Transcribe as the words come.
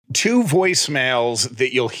two voicemails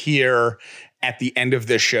that you'll hear at the end of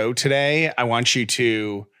the show today. I want you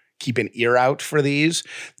to keep an ear out for these.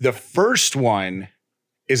 The first one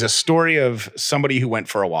is a story of somebody who went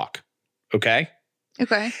for a walk. Okay.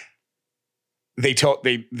 Okay. They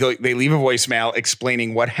leave a voicemail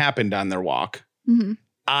explaining what happened on their walk. Mm-hmm.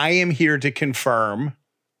 I am here to confirm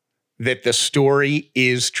that the story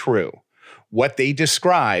is true. What they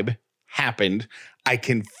describe happened. I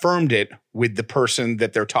confirmed it with the person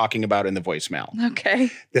that they're talking about in the voicemail.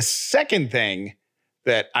 Okay. The second thing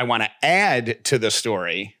that I want to add to the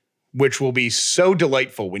story, which will be so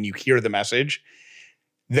delightful when you hear the message,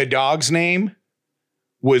 the dog's name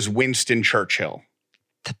was Winston Churchill.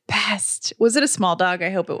 The best. Was it a small dog?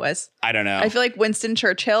 I hope it was. I don't know. I feel like Winston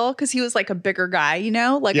Churchill, because he was like a bigger guy, you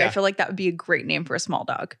know? Like, Yeah. I feel like that would be a great name for a small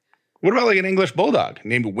dog. What about like an English bulldog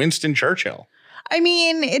named Winston Churchill? I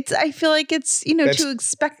mean, I feel like it's, too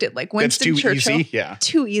expected. Like Winston That's too Churchill. easy. Yeah.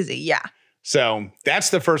 Too easy. Yeah. So that's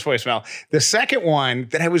the first voicemail. The second one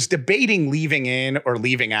that I was debating leaving in or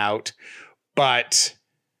leaving out, but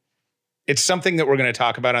it's something that we're going to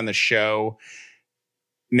talk about on the show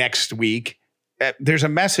next week. There's a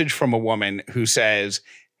message from a woman who says,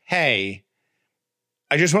 hey,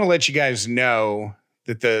 I just want to let you guys know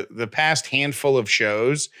that the past handful of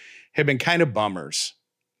shows have been kind of bummers.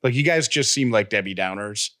 Like, you guys just seem like Debbie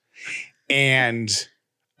Downers. And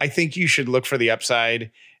I think you should look for the upside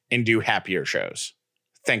and do happier shows.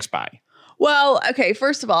 Thanks, bye. Well, okay.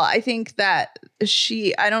 First of all, I think that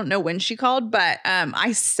I don't know when she called, but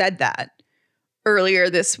I said that earlier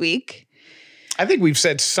this week. I think we've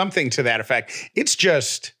said something to that effect. It's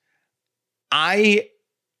just, I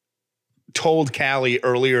told Callie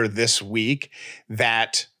earlier this week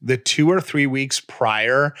that the 2 or 3 weeks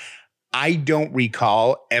prior, I don't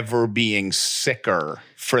recall ever being sicker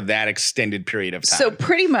for that extended period of time. So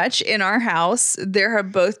pretty much in our house, there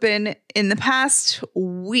have both been, in the past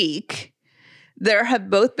week, there have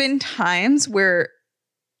both been times where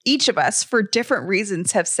each of us, for different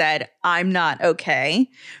reasons, have said, I'm not okay.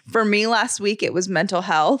 For me last week, it was mental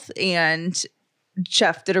health, and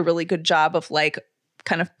Jeff did a really good job of like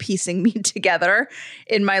kind of piecing me together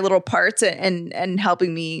in my little parts and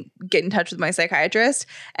helping me get in touch with my psychiatrist.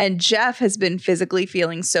 And Jeff has been physically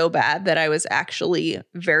feeling so bad that I was actually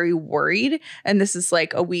very worried. And this is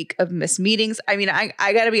like a week of missed meetings. I mean, I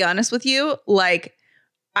got to be honest with you. Like,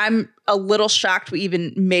 I'm a little shocked we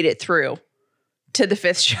even made it through to the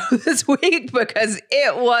 5th show this week, because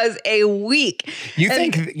it was a week. You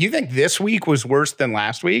think this week was worse than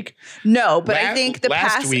last week? No, but I think the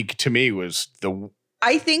last week to me was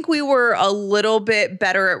I think we were a little bit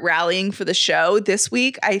better at rallying for the show. This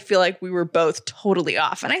week, I feel like we were both totally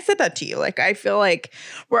off. And I said that to you. Like, I feel like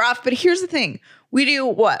we're off. But here's the thing. We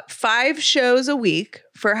do 5 shows a week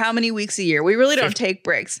for how many weeks a year? We really don't take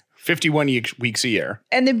breaks. 51 weeks a year.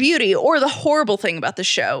 And the beauty or the horrible thing about the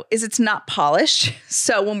show is it's not polished.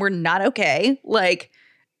 So when we're not okay, like,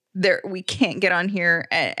 we can't get on here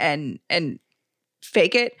and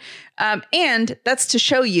fake it. And that's to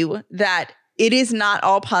show you that it is not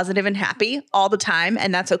all positive and happy all the time,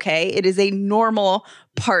 and that's okay. It is a normal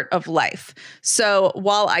part of life. So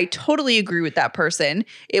while I totally agree with that person,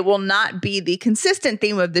 it will not be the consistent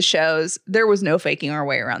theme of the shows. There was no faking our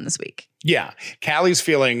way around this week. Yeah. Callie's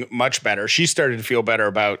feeling much better. She started to feel better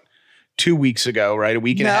about 2 weeks ago, right? A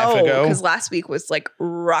week and a half ago. Because last week was like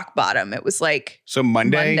rock bottom. It was like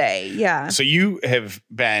Monday. Yeah. So you have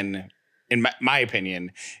been, in my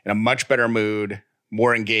opinion, in a much better mood,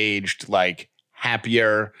 more engaged, like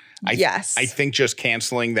happier. Yes. I think just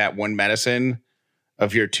canceling that one medicine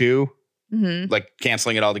of your 2, like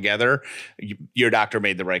canceling it all together, your doctor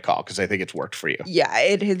made the right call, because I think it's worked for you. Yeah,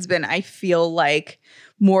 it has been, I feel like,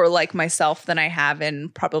 more like myself than I have in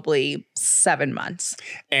probably 7 months.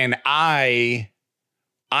 And I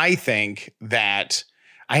think that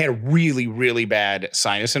I had a really, really bad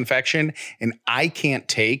sinus infection, and I can't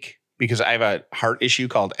take, because I have a heart issue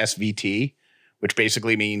called SVT, which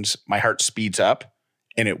basically means my heart speeds up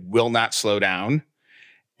and it will not slow down.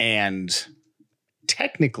 And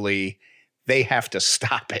technically, they have to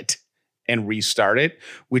stop it and restart it,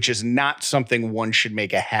 which is not something one should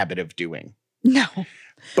make a habit of doing. No.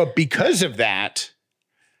 But because of that,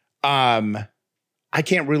 I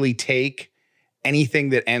can't really take anything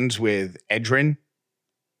that ends with Edrin,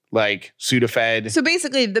 like Sudafed. So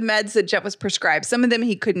basically the meds that Jeff was prescribed, some of them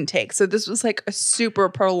he couldn't take. So this was like a super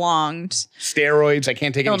prolonged steroids. I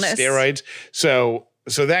can't take illness. Any steroids. So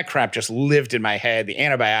that crap just lived in my head. The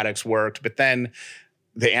antibiotics worked, but then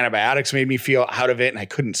the antibiotics made me feel out of it and I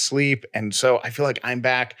couldn't sleep. And so I feel like I'm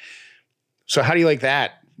back. So how do you like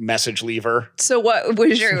that? message leaver. So what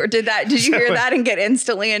was did you hear that and get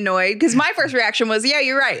instantly annoyed? Because my first reaction was, yeah,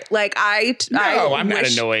 you're right. Like I'm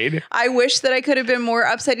not annoyed. I wish that I could have been more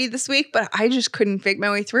upsetty this week, but I just couldn't fake my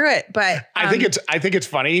way through it. But I think it's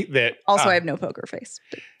funny that also I have no poker face.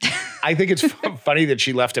 I think it's funny that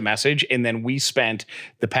she left a message and then we spent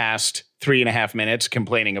the past 3.5 minutes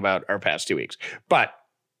complaining about our past 2 weeks. But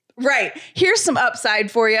right. Here's some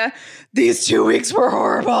upside for you. These 2 weeks were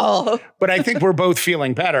horrible. But I think we're both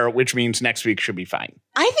feeling better, which means next week should be fine.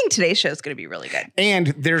 I think today's show is going to be really good. And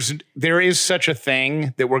there is such a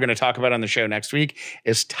thing that we're going to talk about on the show next week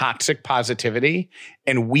is toxic positivity.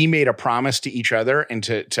 And we made a promise to each other and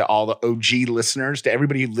to all the OG listeners, to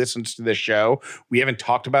everybody who listens to this show. We haven't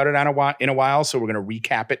talked about it in a while, so we're going to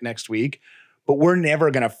recap it next week. But we're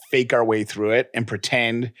never going to fake our way through it and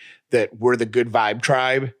pretend that we're the good vibe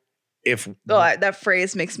tribe. That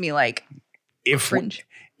phrase makes me like cringe.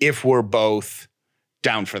 If we're both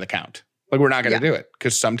down for the count, like we're not going to do it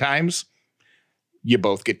because sometimes you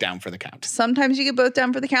both get down for the count. Sometimes you get both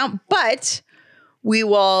down for the count, but we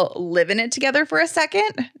will live in it together for a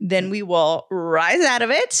second. Then we will rise out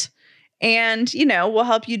of it. And, we'll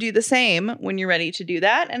help you do the same when you're ready to do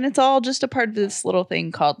that. And it's all just a part of this little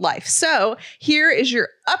thing called life. So here is your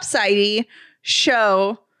upsidey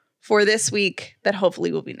show for this week that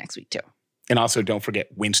hopefully will be next week too. And also don't forget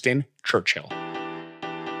Winston Churchill.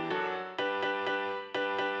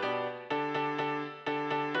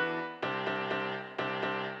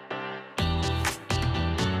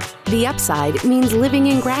 The upside means living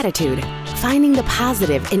in gratitude, finding the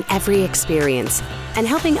positive in every experience, and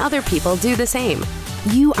helping other people do the same.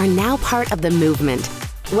 You are now part of the movement.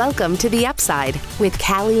 Welcome to The Upside with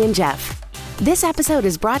Callie and Jeff. This episode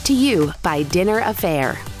is brought to you by Dinner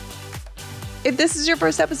Affair. If this is your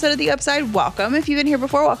first episode of The Upside, welcome. If you've been here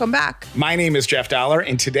before, welcome back. My name is Jeff Dollar,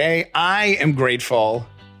 and today I am grateful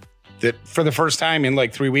that for the first time in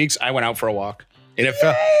like 3 weeks, I went out for a walk. And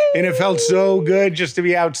it felt so good just to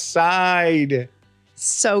be outside.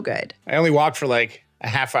 So good. I only walked for like a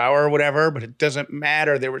half hour or whatever, but it doesn't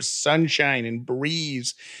matter. There was sunshine and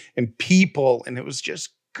breeze and people, and it was just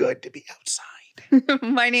good to be outside.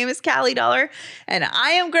 My name is Callie Dollar, and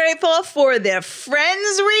I am grateful for the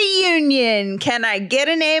Friends reunion. Can I get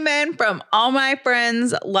an amen from all my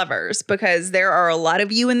Friends lovers? Because there are a lot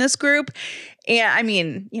of you in this group. And I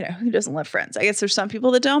mean, who doesn't love Friends? I guess there's some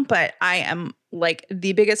people that don't, but I am like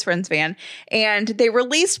the biggest Friends fan. And they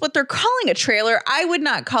released what they're calling a trailer. I would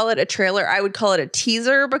not call it a trailer. I would call it a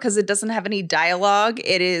teaser because it doesn't have any dialogue.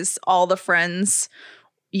 It is all the Friends,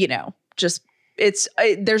 just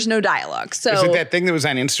there's no dialogue. So is it that thing that was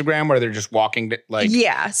on Instagram where they're just walking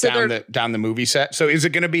down the movie set? So is it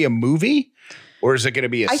going to be a movie or is it going to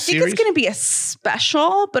be a series? I think it's going to be a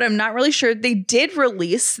special, but I'm not really sure. They did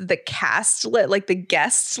release the cast the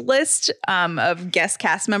guest list of guest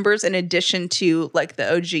cast members in addition to like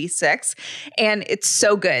the OG 6, and it's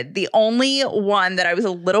so good. The only one that I was a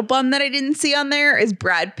little bummed that I didn't see on there is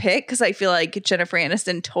Brad Pitt, because I feel like Jennifer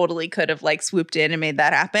Aniston totally could have like swooped in and made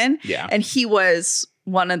that happen. Yeah, and he was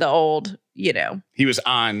one of the old, he was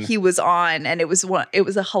on, and it was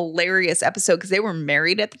a hilarious episode because they were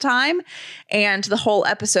married at the time. And the whole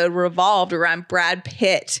episode revolved around Brad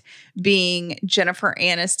Pitt being Jennifer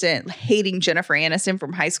Aniston, hating Jennifer Aniston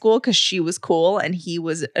from high school because she was cool and he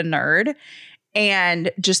was a nerd. And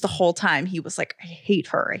just the whole time he was like, I hate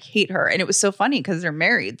her. And it was so funny because they're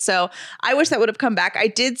married. So I wish that would have come back. I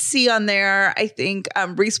did see on there, I think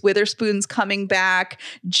Reese Witherspoon's coming back.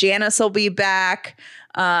 Janice will be back.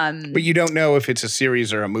 But you don't know if it's a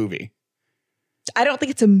series or a movie. I don't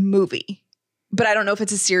think it's a movie, but I don't know if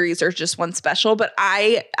it's a series or just one special, but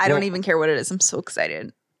I don't even care what it is. I'm so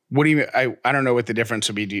excited. What do you mean? I don't know what the difference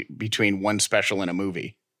would be between one special and a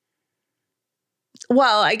movie.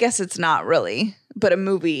 Well, I guess it's not really, but a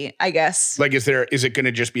movie, I guess. Like, is it going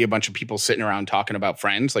to just be a bunch of people sitting around talking about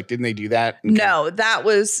Friends? Like, didn't they do that? No, that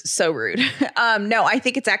was so rude. No, I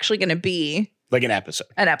think it's actually going to be like an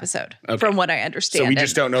episode. Okay. From what I understand. So we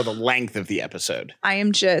just don't know the length of the episode.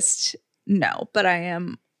 But I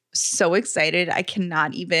am so excited. I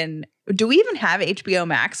cannot even. Do we even have HBO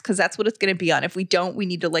Max? Because that's what it's going to be on. If we don't, we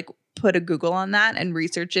need to like put a Google on that and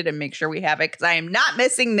research it and make sure we have it, because I am not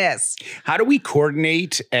missing this. How do we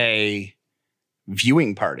coordinate a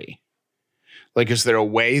viewing party? Like, is there a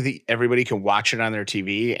way that everybody can watch it on their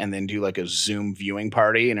TV and then do like a Zoom viewing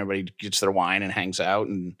party and everybody gets their wine and hangs out?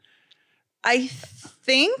 And I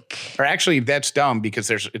think, or actually that's dumb because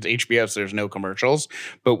it's HBO, so there's no commercials,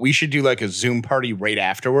 but we should do like a Zoom party right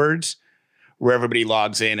afterwards where everybody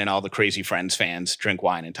logs in and all the Crazy Friends fans drink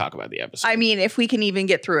wine and talk about the episode. I mean, if we can even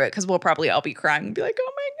get through it, because we'll probably all be crying and be like,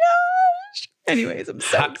 oh my gosh. Anyways, I'm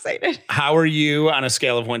so excited. How are you on a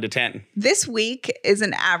scale of 1 to 10? This week is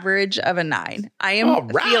an average of a 9. I am All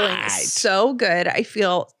right. feeling so good. I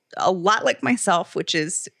feel a lot like myself, which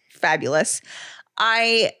is fabulous.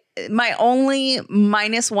 My only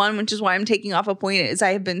 -1, which is why I'm taking off a point, is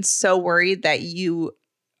I have been so worried that you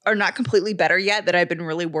are not completely better yet, that I've been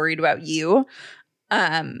really worried about you.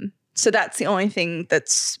 So that's the only thing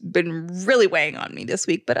that's been really weighing on me this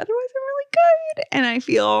week. But otherwise, I'm really good. And I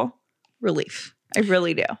feel relief. I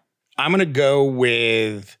really do. I'm going to go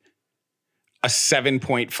with a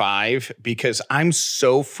 7.5 because I'm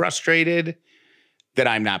so frustrated that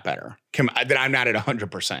I'm not better, that I'm not at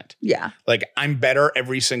 100%. Yeah. Like, I'm better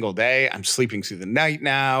every single day. I'm sleeping through the night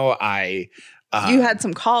now. You had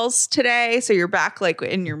some calls today, so you're back like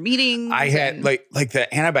in your meetings. I had like the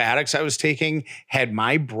antibiotics I was taking had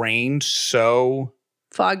my brain so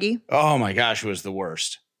foggy. Oh my gosh, it was the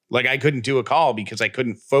worst. Like, I couldn't do a call because I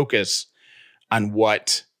couldn't focus on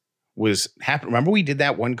what was happening. Remember we did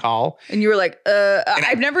that one call? And you were like,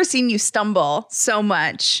 I've never seen you stumble so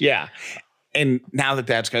much. Yeah. And now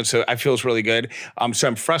that's good, so I feel it's really good. So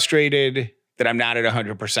I'm frustrated that I'm not at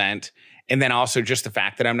 100%. And then also just the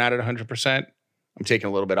fact that I'm not at 100%. I'm taking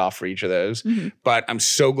a little bit off for each of those. Mm-hmm. But I'm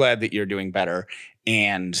so glad that you're doing better.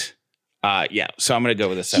 And so I'm going to go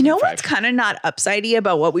with a 7.5. You know what's kind of not upsidey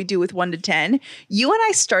about what we do with 1 to 10? You and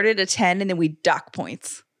I started at 10 and then we dock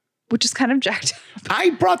points, which is kind of jacked up. I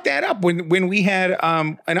brought that up when we had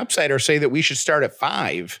an upsider say that we should start at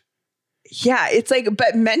 5. Yeah, it's like,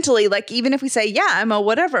 but mentally, like, even if we say, yeah, I'm a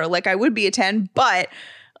whatever, like I would be a 10, but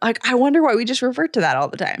like, I wonder why we just revert to that all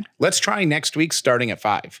the time. Let's try next week starting at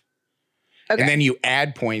 5. Okay. And then you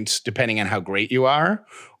add points depending on how great you are,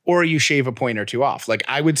 or you shave a point or two off. Like,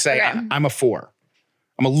 I would say I'm a 4.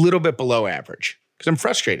 I'm a little bit below average because I'm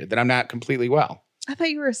frustrated that I'm not completely well. I thought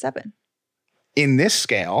you were a 7. In this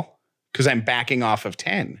scale, because I'm backing off of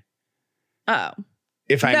 10. Oh.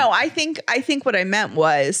 I think what I meant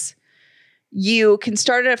was you can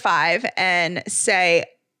start at 5 and say,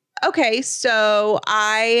 okay, so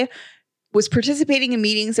I was participating in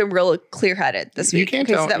meetings and real clear-headed this week. You can't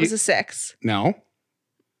okay, tell. So that was a 6. No.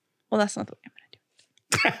 Well, that's not the way I'm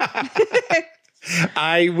going to do it.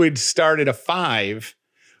 I would start at a 5,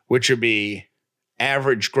 which would be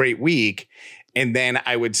average, great week. And then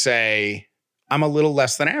I would say I'm a little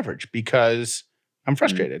less than average because I'm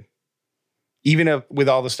frustrated. Even with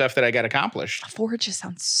all the stuff that I got accomplished. 4 just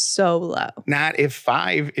sounds so low. Not if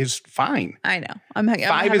 5 is fine. I know. I'm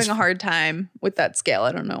having a hard time with that scale.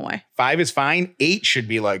 I don't know why. 5 is fine. 8 should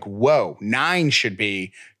be like, whoa. 9 should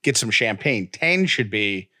be get some champagne. 10 should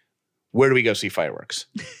be, where do we go see fireworks?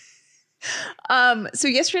 So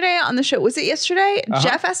yesterday on the show, was it yesterday? Uh-huh.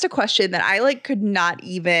 Jeff asked a question that I could not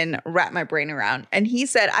even wrap my brain around. And he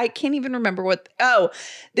said, I can't even remember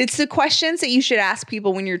it's the questions that you should ask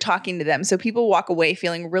people when you're talking to them. So people walk away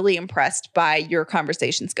feeling really impressed by your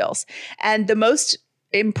conversation skills. And the most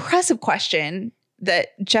impressive question that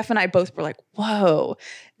Jeff and I both were like, whoa,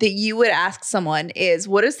 that you would ask someone is,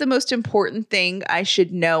 what is the most important thing I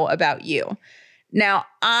should know about you? Now,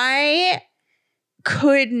 I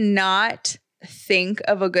could not think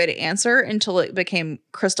of a good answer until it became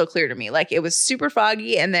crystal clear to me. Like, it was super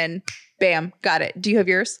foggy and then bam, got it. Do you have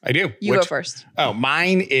yours? I do. You go first. Oh,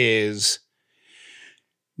 mine is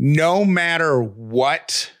no matter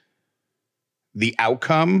what the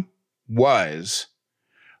outcome was,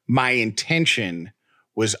 my intention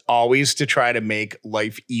was always to try to make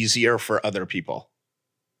life easier for other people.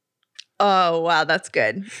 Oh, wow. That's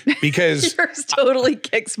good. Because yours totally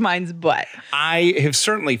kicks mine's butt. I have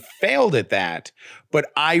certainly failed at that,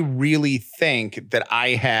 but I really think that I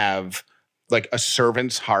have like a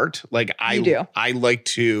servant's heart. Like I like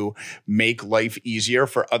to make life easier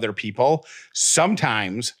for other people.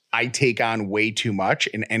 Sometimes I take on way too much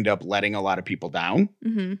and end up letting a lot of people down.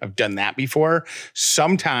 Mm-hmm. I've done that before.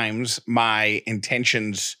 Sometimes my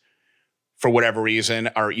intentions, for whatever reason,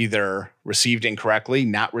 are either received incorrectly,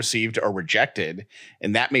 not received, or rejected.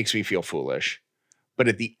 And that makes me feel foolish. But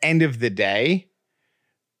at the end of the day,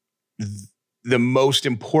 the most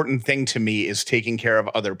important thing to me is taking care of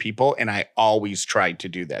other people. And I always tried to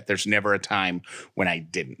do that. There's never a time when I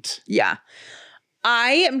didn't. Yeah.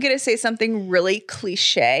 I am going to say something really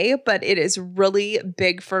cliche, but it is really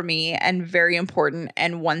big for me and very important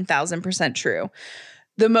and 1000% true.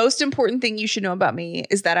 The most important thing you should know about me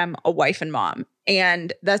is that I'm a wife and mom.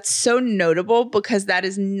 And that's so notable because that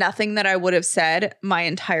is nothing that I would have said my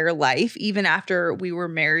entire life, even after we were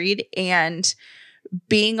married. And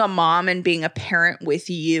being a mom and being a parent with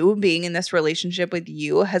you, being in this relationship with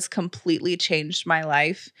you has completely changed my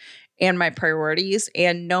life and my priorities.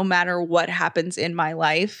 And no matter what happens in my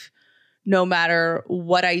life, no matter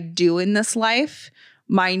what I do in this life,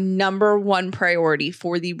 my number one priority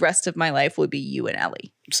for the rest of my life would be you and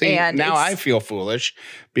Ellie. See, and now I feel foolish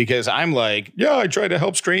because I'm like, yeah, I try to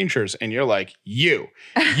help strangers. And you're like,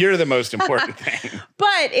 you're the most important thing.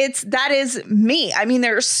 But that is me. I mean,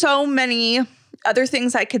 there are so many other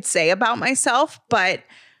things I could say about myself, but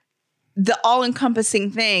the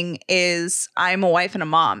all-encompassing thing is I'm a wife and a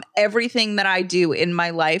mom. Everything that I do in my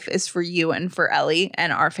life is for you and for Ellie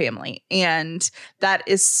and our family. And that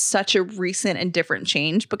is such a recent and different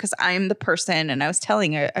change because I'm the person, and I was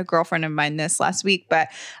telling a girlfriend of mine this last week, but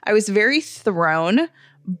I was very thrown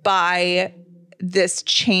by this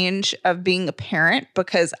change of being a parent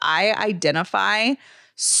because I identify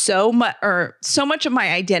so much of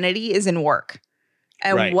my identity is in work.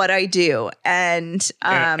 And what I do. And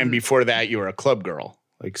before that, you were a club girl.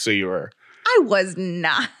 Like, so you were. I was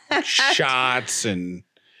not. Shots and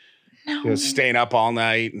staying up all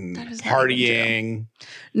night and partying.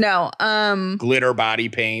 No. Glitter body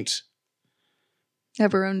paint.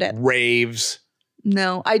 Never owned it. Raves.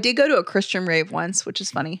 No. I did go to a Christian rave once, which is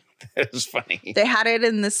funny. That is funny. They had it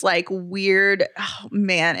in this like weird,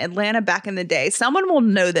 Atlanta back in the day. Someone will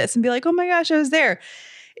know this and be like, oh my gosh, I was there.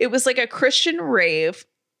 It was like a Christian rave.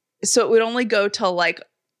 So it would only go till I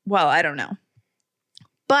don't know.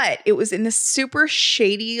 But it was in this super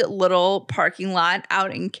shady little parking lot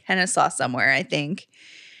out in Kennesaw somewhere, I think.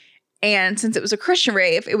 And since it was a Christian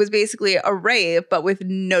rave, it was basically a rave, but with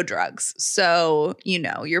no drugs. So,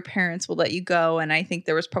 your parents will let you go. And I think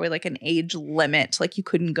there was probably like an age limit. Like you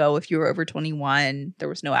couldn't go if you were over 21. There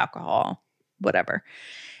was no alcohol, whatever.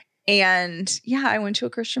 And yeah, I went to a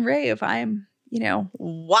Christian rave. I'm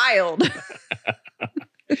wild.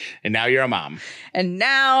 And now you're a mom. And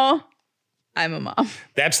now I'm a mom.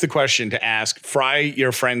 That's the question to ask. Fry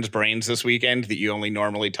your friends' brains this weekend that you only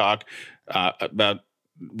normally talk about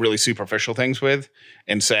really superficial things with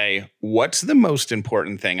and say, what's the most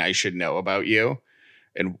important thing I should know about you?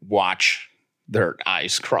 And watch their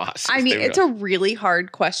eyes cross. I mean, it's a really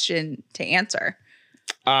hard question to answer.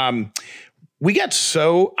 I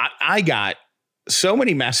got so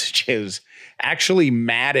many messages actually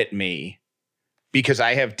mad at me because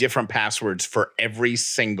I have different passwords for every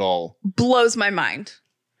single. Blows my mind.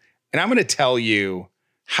 And I'm going to tell you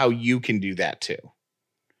how you can do that too.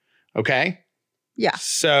 Okay? Yeah.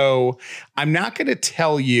 So I'm not going to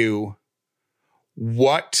tell you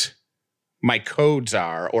what my codes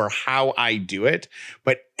are or how I do it,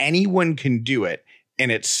 but anyone can do it.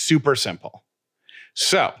 And it's super simple.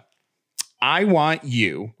 So I want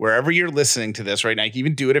you, wherever you're listening to this right now, you can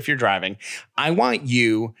even do it if you're driving. I want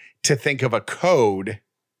you to think of a code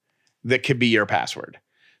that could be your password.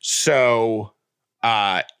 So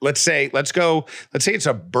let's say it's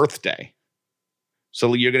a birthday.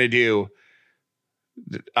 So you're going to do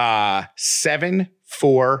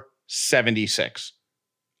 7476,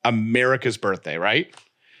 America's birthday, right?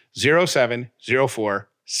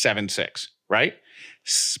 070476, right?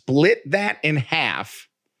 Split that in half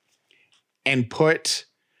and put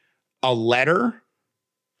a letter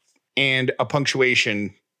and a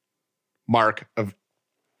punctuation mark of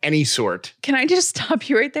any sort. Can I just stop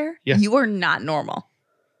you right there? Yeah. You are not normal.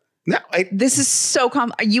 No, this is so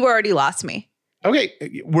you already lost me. Okay,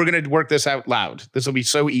 we're going to work this out loud. This will be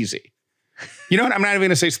so easy. You know what? I'm not even going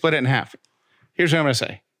to say split it in half. Here's what I'm going to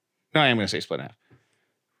say. No, I am going to say split in half.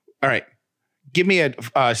 All right. Give me a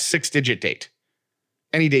 6-digit date.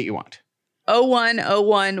 Any date you want.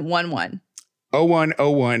 010111.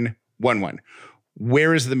 010111.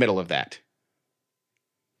 Where is the middle of that?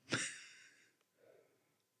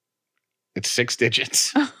 It's 6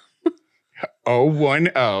 digits.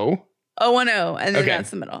 010. 010, and then that's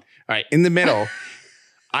the middle. All right, in the middle,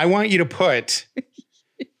 I want you to put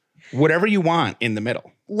whatever you want in the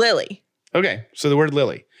middle. Lily. Okay, so the word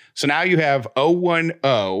Lily. So now you have 010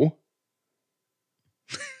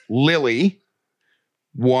 Lily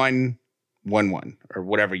 111 or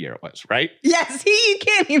whatever year it was, right? Yes, you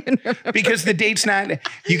can't even remember. Because the date's not,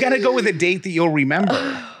 you got to go with a date that you'll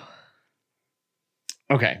remember.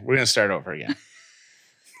 Okay, we're going to start over again.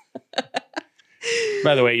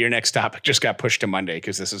 By the way, your next topic just got pushed to Monday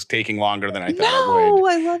because this is taking longer than I thought it would. No,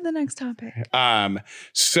 I love the next topic.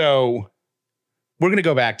 So we're going to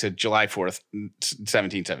go back to July 4th,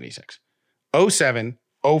 1776. 07,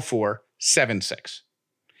 04, 76.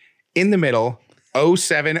 In the middle,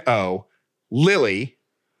 070, Lily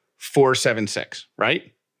 476,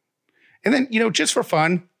 right? And then, just for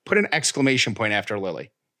fun, put an exclamation point after Lily.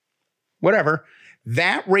 Whatever.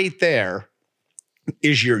 That right there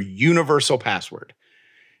is your universal password.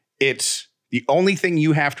 It's the only thing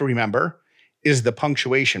you have to remember is the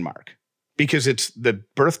punctuation mark. because it's the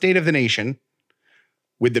birth date of the nation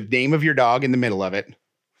with the name of your dog in the middle of it,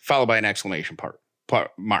 followed by an exclamation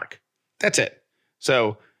mark. That's it.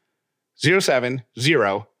 So 070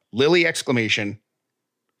 Lily exclamation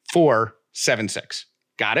 476.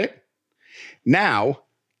 Got it? Now,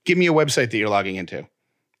 give me a website that you're logging into.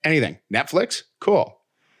 Anything. Netflix? Cool.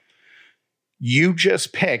 You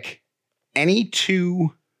just pick any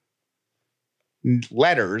two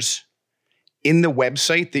letters in the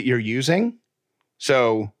website that you're using.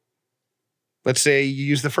 So let's say you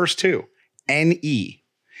use the first two, NE.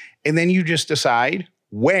 And then you just decide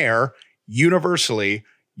where universally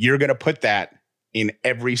you're going to put that in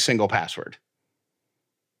every single password.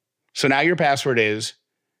 So now your password is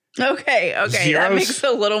Okay. That makes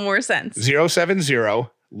a little more sense. 070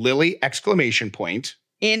 Lily exclamation point.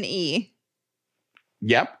 NE.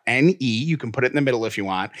 Yep. NE. You can put it in the middle if you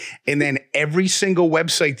want. And then every single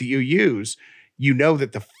website that you use, you know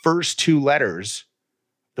that the first two letters,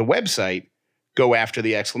 the website, go after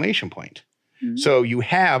the exclamation point. Mm-hmm. So you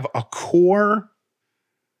have a core.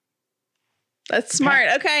 That's smart.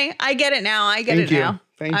 Okay. I get it now. I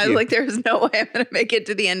was like, there's no way I'm going to make it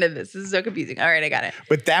to the end of this. This is so confusing. All right. I got it.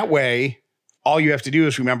 But that way, all you have to do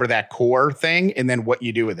is remember that core thing and then what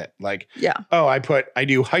you do with it. Like, I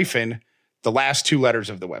do hyphen the last two letters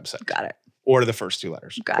of the website. Got it. Or the first two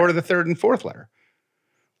letters. Or the third and fourth letter.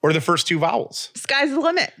 Or the first two vowels. Sky's the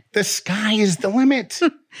limit. The sky is the limit.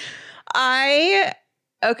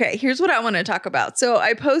 Okay, here's what I want to talk about. So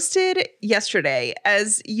I posted yesterday,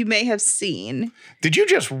 as you may have seen. Did you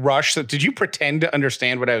just rush? Did you pretend to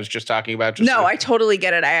understand what I was just talking about? I totally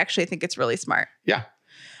get it. I actually think it's really smart. Yeah.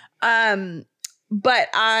 But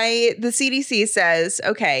the CDC says,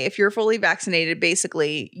 okay, if you're fully vaccinated,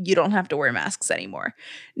 basically you don't have to wear masks anymore.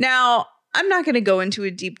 Now, I'm not going to go into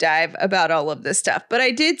a deep dive about all of this stuff, but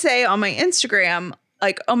I did say on my Instagram,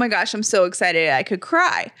 like, oh my gosh, I'm so excited I could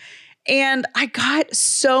cry. And I got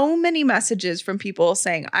so many messages from people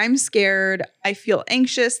saying, I'm scared, I feel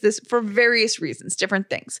anxious, this for various reasons, different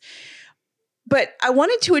things. But I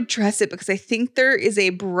wanted to address it because I think there is a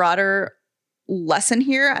broader lesson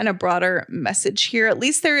here and a broader message here. At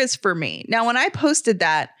least there is for me. Now, when I posted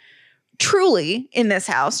that, truly in this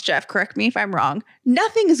house, Jeff, correct me if I'm wrong,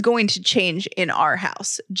 nothing is going to change in our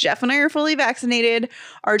house. Jeff and I are fully vaccinated.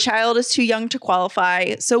 Our child is too young to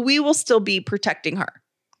qualify, so we will still be protecting her.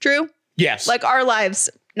 True? Yes. Like our lives,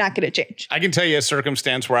 not going to change. I can tell you a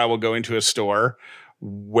circumstance where I will go into a store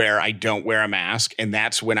where I don't wear a mask. And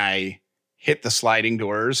that's when I hit the sliding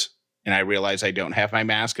doors and I realize I don't have my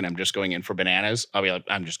mask and I'm just going in for bananas. I'll be like,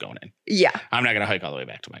 I'm just going in. Yeah. I'm not going to hike all the way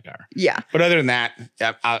back to my car. Yeah. But other than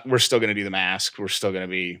that, we're still going to do the mask. We're still going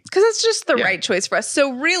to be. Because it's just the right choice for us.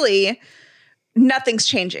 So really, nothing's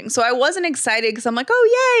changing. So I wasn't excited because I'm like,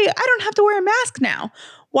 oh, yay, I don't have to wear a mask now.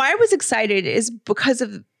 Why I was excited is because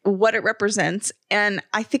of what it represents. And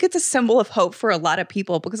I think it's a symbol of hope for a lot of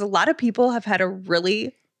people because a lot of people have had a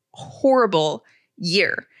really horrible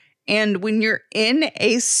year. And when you're in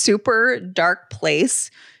a super dark place,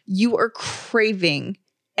 you are craving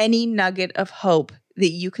any nugget of hope that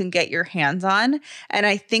you can get your hands on. And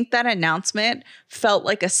I think that announcement felt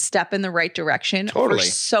like a step in the right direction for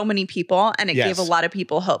so many people. And it gave a lot of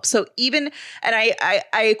people hope. So and I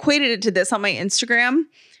equated it to this on my Instagram.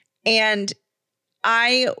 And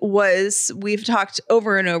we've talked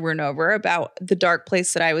over and over and over about the dark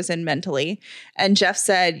place that I was in mentally. And Jeff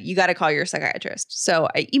said, you got to call your psychiatrist. So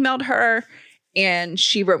I emailed her and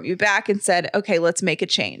she wrote me back and said, okay, let's make a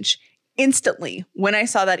change. Instantly, when I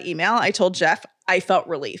saw that email, I told Jeff I felt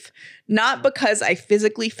relief. Not because I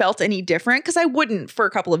physically felt any different, because I wouldn't for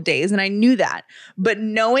a couple of days, and I knew that. But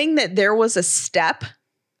knowing that there was a step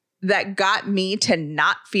that got me to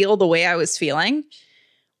not feel the way I was feeling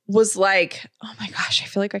was like, oh my gosh, I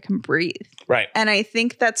feel like I can breathe. Right. And I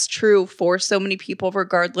think that's true for so many people,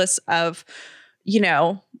 regardless of,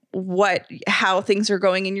 how things are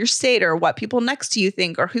going in your state or what people next to you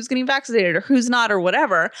think or who's getting vaccinated or who's not or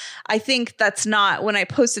whatever. I think that's not, when I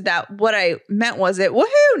posted that, what I meant was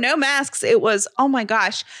woohoo, no masks. It was, oh my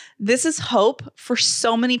gosh, this is hope for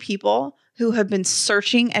so many people who have been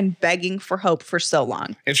searching and begging for hope for so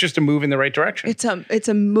long. It's just a move in the right direction. It's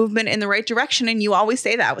a movement in the right direction. And you always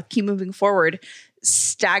say that with keep moving forward.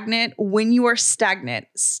 Stagnant, when you are stagnant,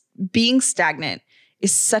 being stagnant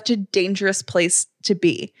is such a dangerous place to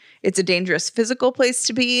be. It's a dangerous physical place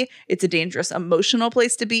to be. It's a dangerous emotional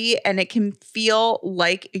place to be. And it can feel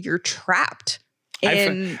like you're trapped.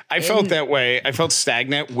 I felt that way. I felt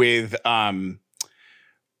stagnant with when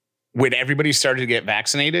everybody started to get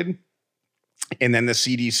vaccinated. And then the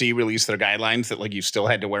CDC released their guidelines that like you still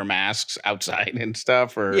had to wear masks outside and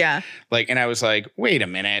stuff. Or like, and I was like, wait a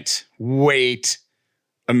minute, what's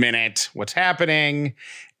happening?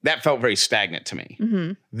 That felt very stagnant to me.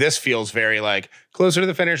 Mm-hmm. This feels very like closer to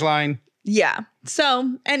the finish line. Yeah.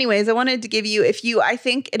 So anyways, I wanted to give you, I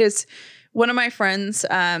think it is one of my friends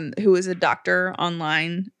who is a doctor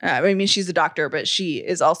online. I mean, she's a doctor, but she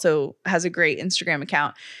is also has a great Instagram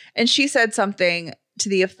account. And she said something to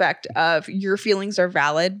the effect of your feelings are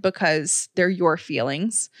valid because they're your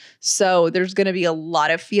feelings. So there's going to be a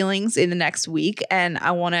lot of feelings in the next week. And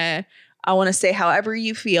I want to say, however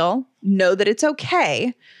you feel, know that it's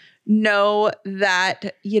okay. Know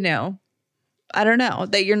that, I don't know,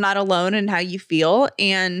 that you're not alone in how you feel.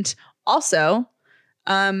 And also,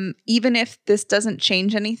 even if this doesn't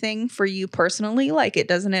change anything for you personally, like it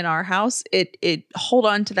doesn't in our house, it hold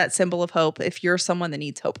on to that symbol of hope if you're someone that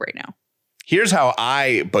needs hope right now. Here's how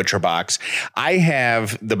I ButcherBox. I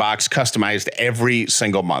have the box customized every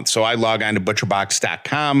single month. So I log on to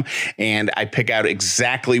butcherbox.com and I pick out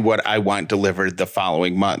exactly what I want delivered the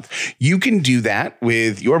following month. You can do that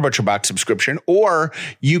with your ButcherBox subscription, or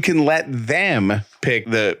you can let them pick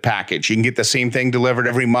the package. You can get the same thing delivered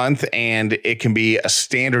every month, and it can be a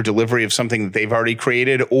standard delivery of something that they've already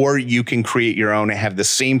created, or you can create your own and have the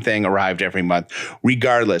same thing arrived every month.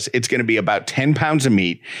 Regardless, it's going to be about 10 pounds of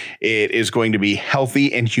meat. It is going to be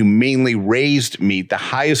healthy and humanely raised meat, the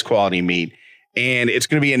highest quality meat. And it's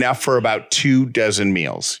going to be enough for about 24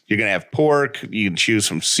 meals. You're going to have pork. You can choose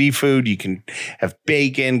from seafood. You can have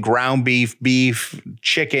bacon, ground beef,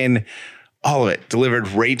 chicken, all of it delivered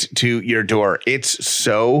right to your door. It's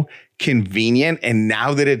so convenient. And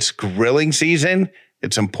now that it's grilling season,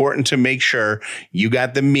 it's important to make sure you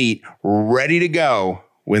got the meat ready to go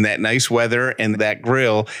when that nice weather and that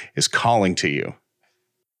grill is calling to you.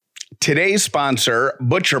 Today's sponsor,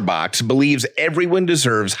 ButcherBox, believes everyone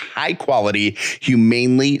deserves high-quality,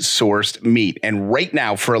 humanely sourced meat. And right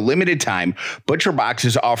now, for a limited time, ButcherBox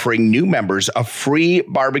is offering new members a free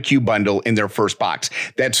barbecue bundle in their first box.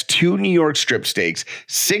 That's 2 New York strip steaks,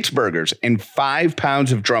 6 burgers, and 5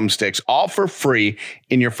 pounds of drumsticks, all for free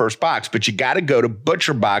in your first box. But you got to go to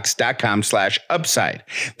butcherbox.com/upside.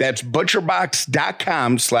 That's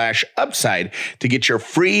butcherbox.com/upside to get your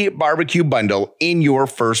free barbecue bundle in your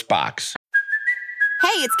first box. Hey,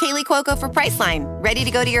 it's Kaylee Cuoco for Priceline. Ready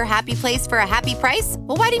to go to your happy place for a happy price?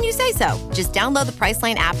 Well, why didn't you say so? Just download the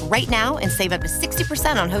Priceline app right now and save up to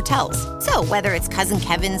 60% on hotels. So whether it's Cousin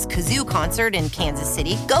Kevin's Kazoo Concert in Kansas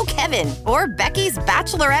City, go Kevin, or Becky's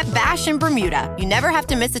Bachelorette Bash in Bermuda, you never have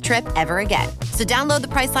to miss a trip ever again. So download the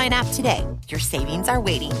Priceline app today. Your savings are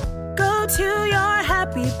waiting. Go to your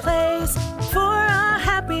happy place for a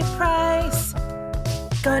happy price.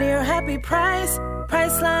 Go to your happy price,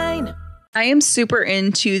 Priceline. I am super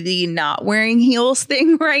into the not wearing heels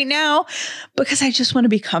thing right now because I just want to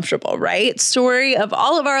be comfortable, right? Story of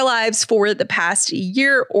all of our lives for the past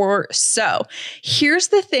year or so. Here's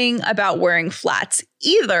the thing about wearing flats.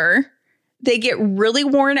 Either they get really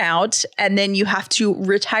worn out and then you have to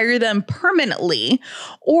retire them permanently,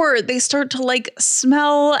 or they start to like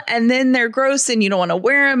smell and then they're gross and you don't want to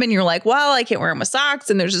wear them and you're like, well, I can't wear them with socks.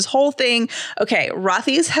 And there's this whole thing. Okay,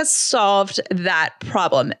 Rothy's has solved that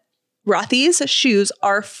problem. Rothy's shoes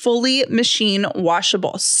are fully machine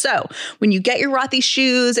washable. So when you get your Rothy's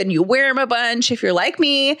shoes and you wear them a bunch, if you're like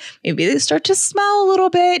me, maybe they start to smell a little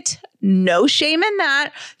bit. No shame in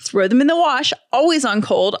that. Throw them in the wash, always on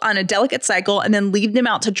cold, on a delicate cycle, and then leave them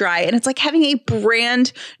out to dry. And it's like having a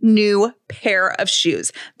brand new pair of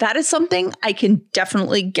shoes. That is something I can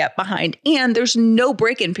definitely get behind. And there's no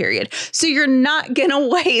break-in period. So you're not going to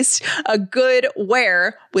waste a good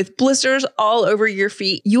wear with blisters all over your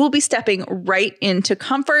feet. You will be stepping right into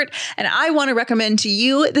comfort. And I want to recommend to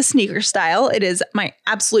you the sneaker style. It is my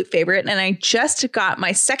absolute favorite. And I just got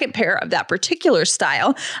my second pair of that particular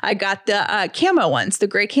style. I got the camo ones, the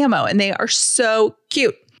gray camo, and they are so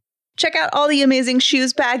cute. Check out all the amazing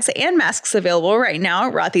shoes, bags, and masks available right now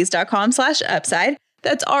at rothys.com/upside.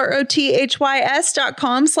 That's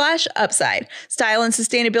rothys.com/upside. Style and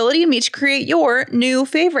sustainability meet to create your new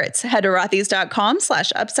favorites. Head to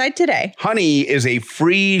rothys.com/upside today. Honey is a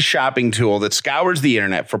free shopping tool that scours the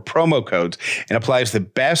internet for promo codes and applies the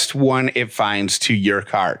best one it finds to your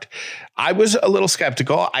cart. I was a little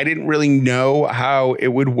skeptical. I didn't really know how it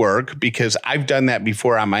would work because I've done that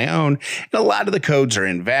before on my own. And a lot of the codes are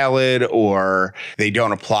invalid or they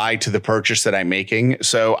don't apply to the purchase that I'm making.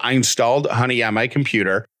 So I installed Honey on my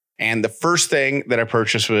computer. And the first thing that I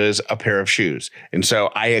purchased was a pair of shoes. And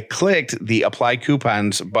so I had clicked the apply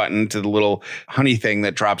coupons button to the little Honey thing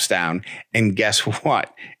that drops down. And guess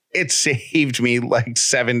what? It saved me like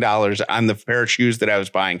 $7 on the pair of shoes that I was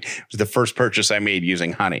buying. It was the first purchase I made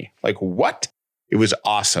using Honey. Like, what? It was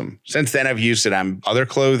awesome. Since then, I've used it on other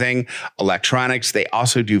clothing, electronics. They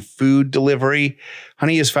also do food delivery.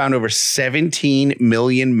 Honey has found over 17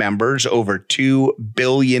 million members, over $2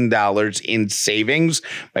 billion in savings.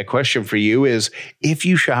 My question for you is, if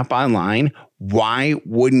you shop online, why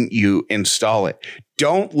wouldn't you install it?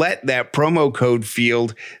 Don't let that promo code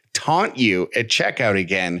field taunt you at checkout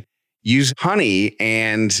again. Use Honey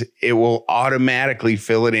and it will automatically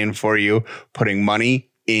fill it in for you, putting money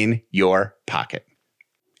in your pocket.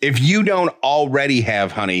 If you don't already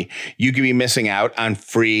have Honey, you could be missing out on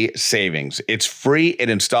free savings. It's free. It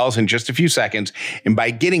installs in just a few seconds. And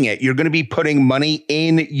by getting it, you're going to be putting money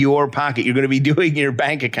in your pocket. You're going to be doing your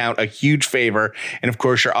bank account a huge favor. And of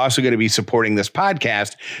course, you're also going to be supporting this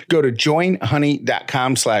podcast. Go to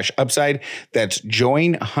joinhoney.com/upside. That's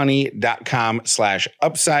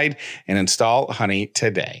joinhoney.com/upside and install Honey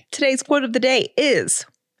today. Today's quote of the day is,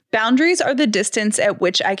 boundaries are the distance at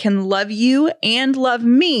which I can love you and love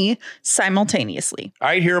me simultaneously. All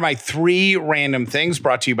right, here are my 3 random things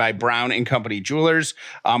brought to you by Brown & Company Jewelers.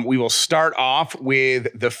 We will start off with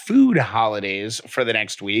the food holidays for the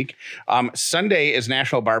next week. Sunday is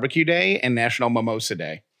National Barbecue Day and National Mimosa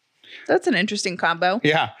Day. That's an interesting combo.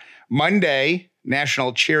 Yeah. Monday,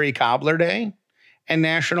 National Cherry Cobbler Day and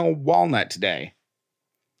National Walnut Day.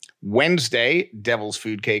 Wednesday, Devil's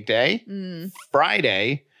Food Cake Day.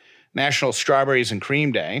 Friday, National Strawberries and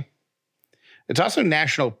Cream Day. It's also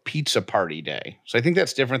National Pizza Party Day. So I think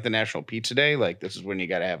that's different than National Pizza Day. Like, this is when you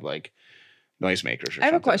got to have like noisemakers or I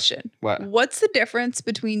have a question. What? What's the difference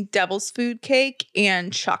between Devil's Food Cake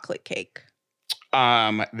and chocolate cake?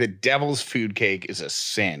 The Devil's Food Cake is a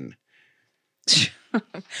sin. But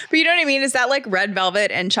you know what I mean? Is that like red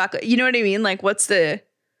velvet and chocolate? You know what I mean? Like, what's the...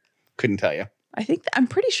 Couldn't tell you. I'm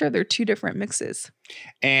pretty sure they're 2 different mixes.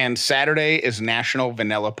 And Saturday is National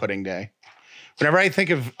Vanilla Pudding Day. Whenever I think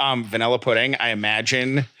of vanilla pudding, I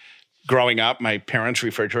imagine growing up, my parents'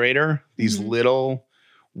 refrigerator, these little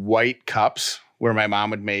white cups where my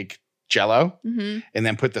mom would make Jell-O and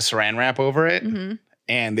then put the saran wrap over it.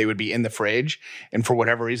 And they would be in the fridge. And for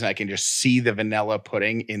whatever reason, I can just see the vanilla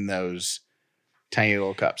pudding in those tiny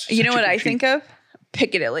little cups. You know what I think of?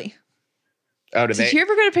 Piccadilly. Oh, Did you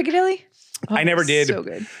ever go to Piccadilly? Oh, I never did. So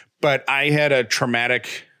good. But I had a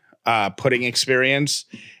traumatic pudding experience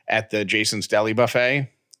at the Jason's Deli buffet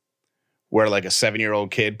where like a 7-year-old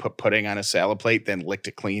kid put pudding on a salad plate, then licked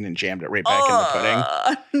it clean and jammed it right back in the pudding.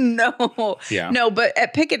 No. Yeah. No, but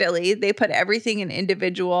at Piccadilly, they put everything in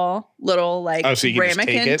individual little like so you can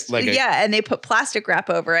just take it? And they put plastic wrap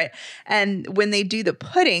over it. And when they do the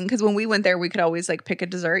pudding, because when we went there, we could always like pick a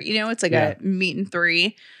dessert. You know, it's like a meat and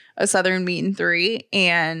 3. A Southern meat and 3,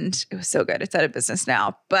 and it was so good. It's out of business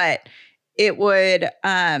now, but it would,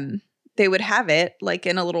 they would have it like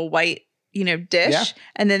in a little white, dish,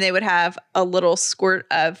 and then they would have a little squirt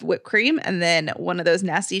of whipped cream and then one of those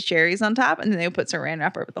nasty cherries on top, and then they would put saran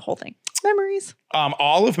wrap over the whole thing. Memories.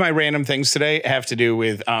 All of my random things today have to do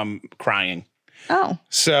with crying. Oh.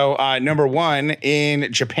 So number 1,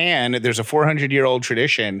 in Japan, there's a 400-year-old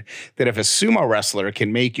tradition that if a sumo wrestler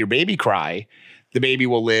can make your baby cry, the baby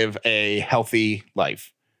will live a healthy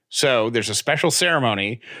life. So there's a special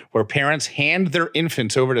ceremony where parents hand their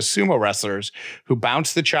infants over to sumo wrestlers who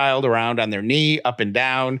bounce the child around on their knee, up and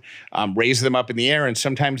down, raise them up in the air, and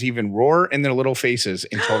sometimes even roar in their little faces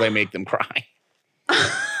until they make them cry.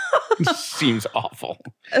 Seems awful.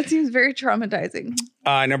 That seems very traumatizing.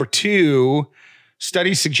 Number 2,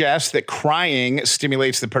 studies suggest that crying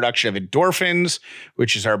stimulates the production of endorphins,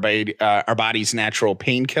 which is our body's natural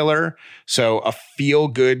painkiller. So a feel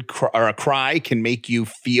good or a cry can make you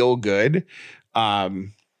feel good.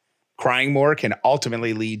 Crying more can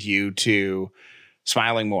ultimately lead you to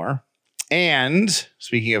smiling more. And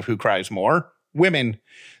speaking of who cries more, women,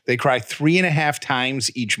 they cry 3.5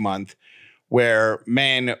 times each month, where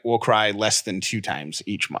men will cry less than 2 times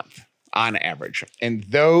each month on average. And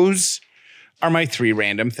those are my 3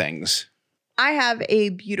 random things. I have a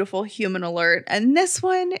beautiful human alert, and this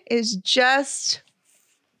one is just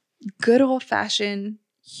good old-fashioned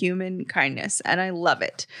human kindness, and I love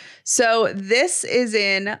it. So this is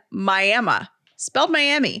in Miami, spelled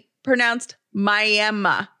Miami, pronounced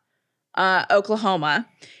Miami, Oklahoma.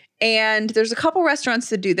 And there's a couple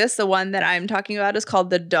restaurants that do this. The one that I'm talking about is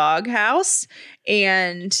called The Dog House,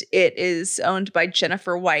 and it is owned by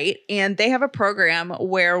Jennifer White. And they have a program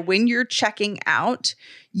where when you're checking out,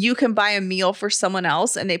 you can buy a meal for someone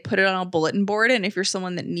else, and they put it on a bulletin board. And if you're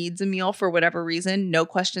someone that needs a meal for whatever reason, no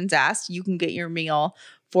questions asked, you can get your meal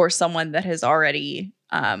for someone that has already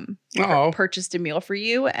purchased a meal for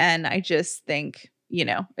you. And I just think,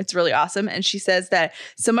 it's really awesome. And she says that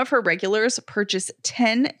some of her regulars purchase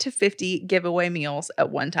 10 to 50 giveaway meals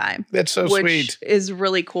at one time. That's so which sweet. Is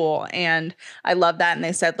really cool. And I love that. And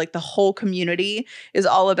they said like the whole community is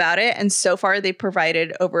all about it. And so far they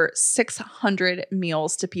provided over 600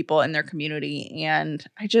 meals to people in their community. And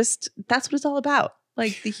that's what it's all about.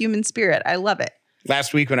 Like the human spirit. I love it.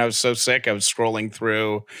 Last week when I was so sick, I was scrolling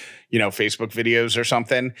through, Facebook videos or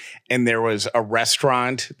something, and there was a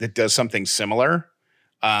restaurant that does something similar.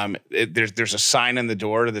 There's a sign on the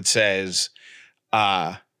door that says,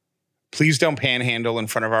 please don't panhandle in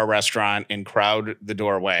front of our restaurant and crowd the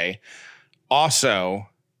doorway. Also,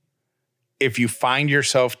 if you find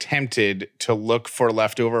yourself tempted to look for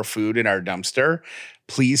leftover food in our dumpster,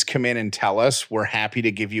 please come in and tell us. We're happy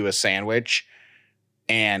to give you a sandwich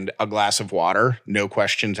and a glass of water. No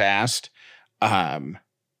questions asked. Something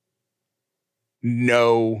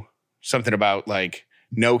about like,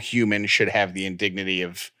 no human should have the indignity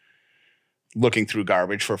of looking through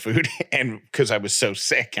garbage for food. And because I was so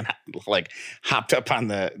sick and I like hopped up on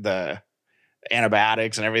the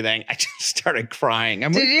antibiotics and everything, I just started crying.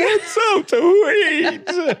 I'm that's so sweet.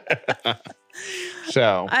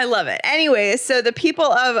 So I love it. Anyway, so the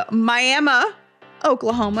people of Miami,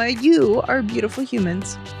 Oklahoma, you are beautiful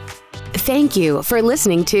humans. Thank you for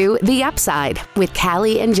listening to The Upside with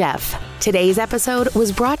Callie and Jeff. Today's episode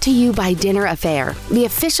was brought to you by Dinner Affair, the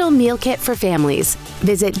official meal kit for families.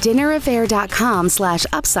 Visit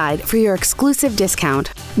dinneraffair.com/upside for your exclusive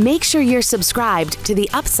discount. Make sure you're subscribed to The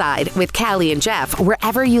Upside with Callie and Jeff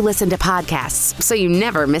wherever you listen to podcasts so you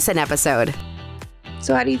never miss an episode.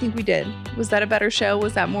 So how do you think we did? Was that a better show?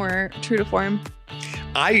 Was that more true to form?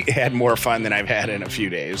 I had more fun than I've had in a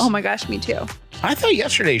few days. Oh my gosh, me too. I thought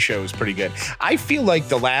yesterday's show was pretty good. I feel like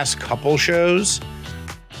the last couple shows,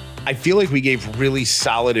 I feel like we gave really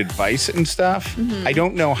solid advice and stuff. Mm-hmm. I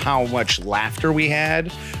don't know how much laughter we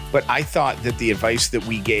had, but I thought that the advice that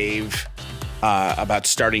we gave about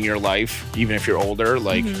starting your life, even if you're older,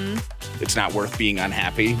 like it's not worth being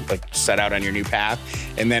unhappy, like set out on your new path.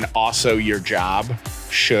 And then also your job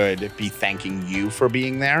should be thanking you for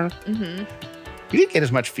being there. Mm-hmm. We didn't get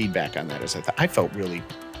as much feedback on that as I thought. I felt really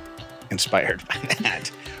inspired by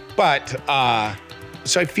that. But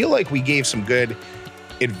so I feel like we gave some good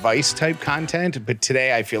advice type content, but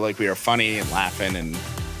today I feel like we are funny and laughing and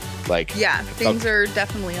like things are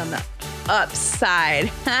definitely on the upside.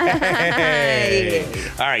 Hey.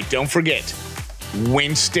 All right, don't forget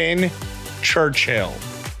Winston Churchill.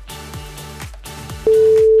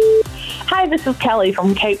 Hi, this is Kelly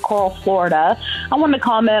from Cape Coral, Florida. I want to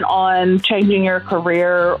comment on changing your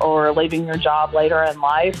career or leaving your job later in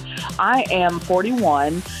life. I am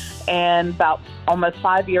 41, and about almost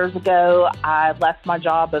 5 years ago, I left my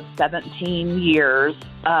job of 17 years.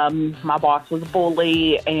 My boss was a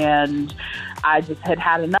bully, and I just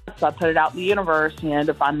had enough, so I put it out in the universe,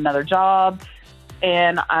 to find another job.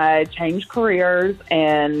 And I changed careers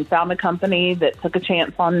and found a company that took a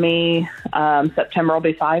chance on me. September will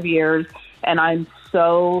be 5 years, and I'm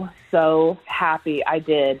so happy I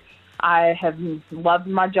did. I have loved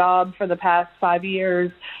my job for the past 5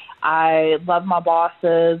 years. I love my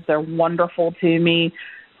bosses. They're wonderful to me.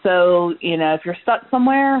 So, if you're stuck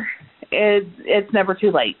somewhere, it's never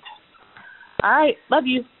too late. All right. Love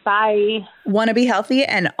you. Bye. Want to be healthy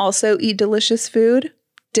and also eat delicious food?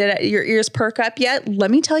 Did your ears perk up yet? Let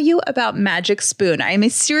me tell you about Magic Spoon. I am a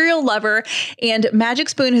cereal lover, and Magic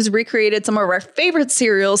Spoon has recreated some of our favorite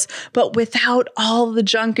cereals, but without all the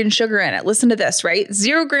junk and sugar in it. Listen to this, right?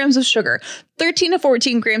 0 grams of sugar, 13 to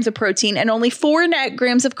 14 grams of protein, and only 4 net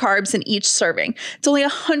grams of carbs in each serving. It's only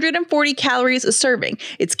 140 calories a serving.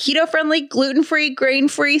 It's keto-friendly, gluten-free,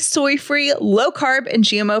 grain-free, soy-free, low-carb, and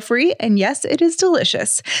GMO-free. And yes, it is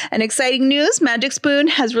delicious. And exciting news, Magic Spoon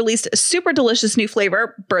has released a super delicious new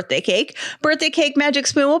flavor, Birthday Cake. Birthday Cake Magic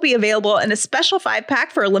Spoon will be available in a special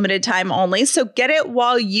 5-pack for a limited time only. So get it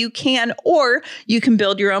while you can, or you can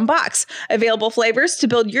build your own box. Available flavors to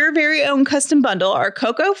build your very own custom bundle are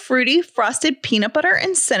cocoa, fruity, frosted, peanut butter,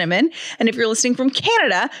 and cinnamon. And if you're listening from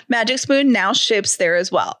Canada, Magic Spoon now ships there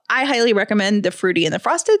as well. I highly recommend the fruity and the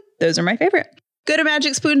frosted. Those are my favorite. Go to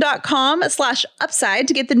magicspoon.com/upside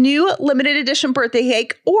to get the new limited edition birthday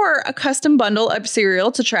cake or a custom bundle of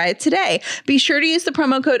cereal to try it today. Be sure to use the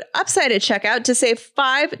promo code UPSIDE at checkout to save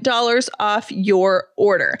 $5 off your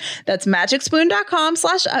order. That's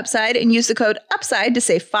magicspoon.com/upside and use the code UPSIDE to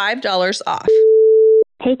save $5 off.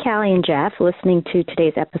 Hey, Callie and Jeff, listening to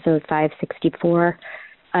today's episode 564.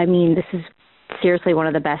 I mean, this is seriously one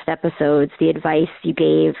of the best episodes. The advice you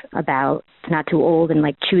gave about not too old and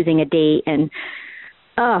like choosing a date, and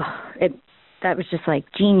it that was just like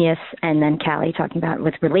genius. And then Callie talking about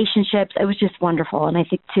with relationships, it was just wonderful. And I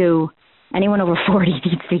think too, anyone over 40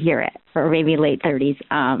 needs to hear it, or maybe late 30s,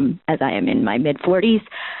 as I am in my mid 40s.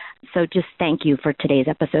 So just thank you for today's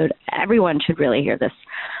episode. Everyone should really hear this.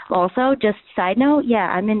 Also, just side note, yeah,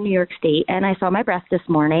 I'm in New York State, and I saw my breath this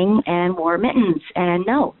morning and wore mittens. And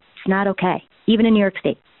no, it's not okay. Even in New York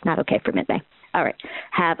State, it's not okay for midday. All right.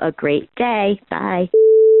 Have a great day. Bye.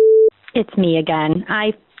 It's me again.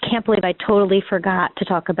 I can't believe I totally forgot to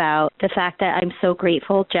talk about the fact that I'm so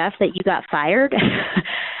grateful, Jeff, that you got fired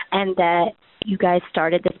and that you guys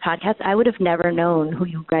started this podcast. I would have never known who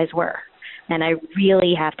you guys were. And I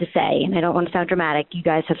really have to say, and I don't want to sound dramatic, you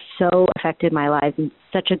guys have so affected my life in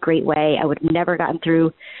such a great way. I would have never gotten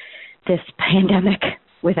through this pandemic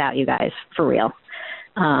without you guys, for real.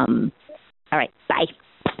 All right, bye.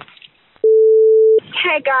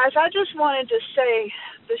 Hey, guys, I just wanted to say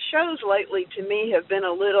the shows lately to me have been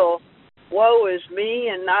a little woe is me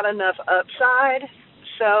and not enough upside.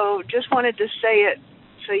 So just wanted to say it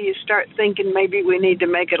so you start thinking maybe we need to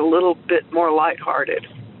make it a little bit more lighthearted.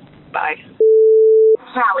 Bye.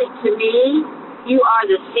 Callie, to me, you are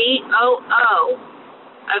the COO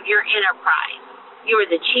of your enterprise. You are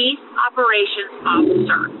the Chief Operations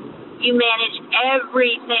Officer. You manage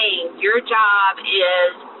everything. Your job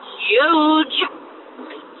is huge.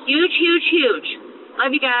 Huge, huge, huge.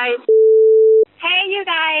 Love you guys. Hey, you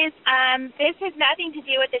guys. This has nothing to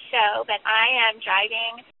do with the show, but I am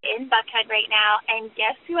driving in Buckhead right now, and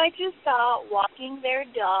guess who I just saw walking their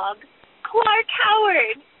dog? Clark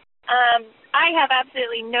Howard. I have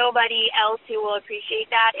absolutely nobody else who will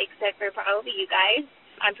appreciate that except for probably you guys.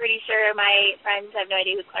 I'm pretty sure my friends have no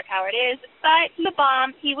idea who Clark Howard is, but he's a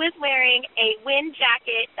bomb. He was wearing a wind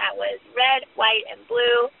jacket that was red, white, and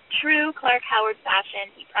blue. True Clark Howard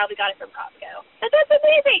fashion. He probably got it from Costco. But that's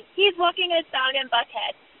amazing. He's walking his dog in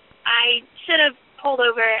Buckhead. I should have pulled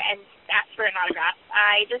over and asked for an autograph.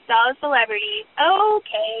 I just saw a celebrity.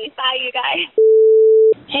 Okay, bye, you guys.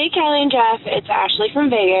 Hey, Callie and Jeff. It's Ashley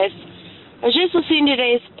from Vegas. I was just listening to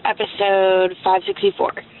today's episode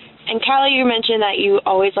 564. And Callie, you mentioned that you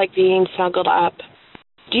always like being snuggled up.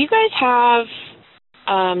 Do you guys have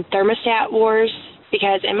thermostat wars?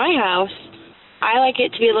 Because in my house, I like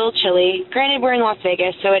it to be a little chilly. Granted, we're in Las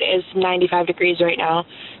Vegas, so it is 95 degrees right now,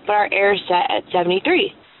 but our air is set at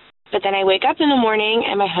 73. But then I wake up in the morning,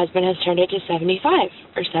 and my husband has turned it to 75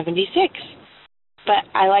 or 76. But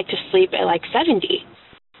I like to sleep at like 70.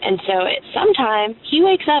 And so sometime he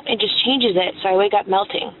wakes up and just changes it, so I wake up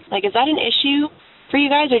melting. Like, is that an issue for you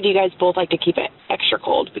guys, or do you guys both like to keep it extra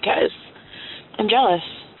cold? Because I'm jealous,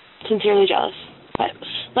 sincerely jealous. But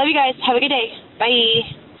love you guys. Have a good day.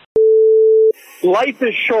 Bye. Life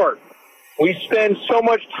is short. We spend so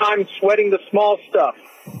much time sweating the small stuff,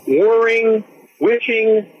 worrying,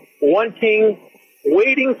 wishing, wanting,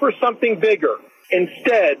 waiting for something bigger,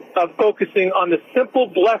 instead of focusing on the simple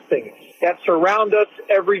blessings that surround us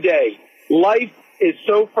every day. Life is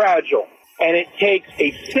so fragile, and it takes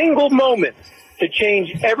a single moment to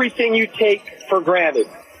change everything you take for granted.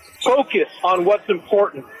 Focus on what's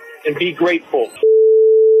important and be grateful.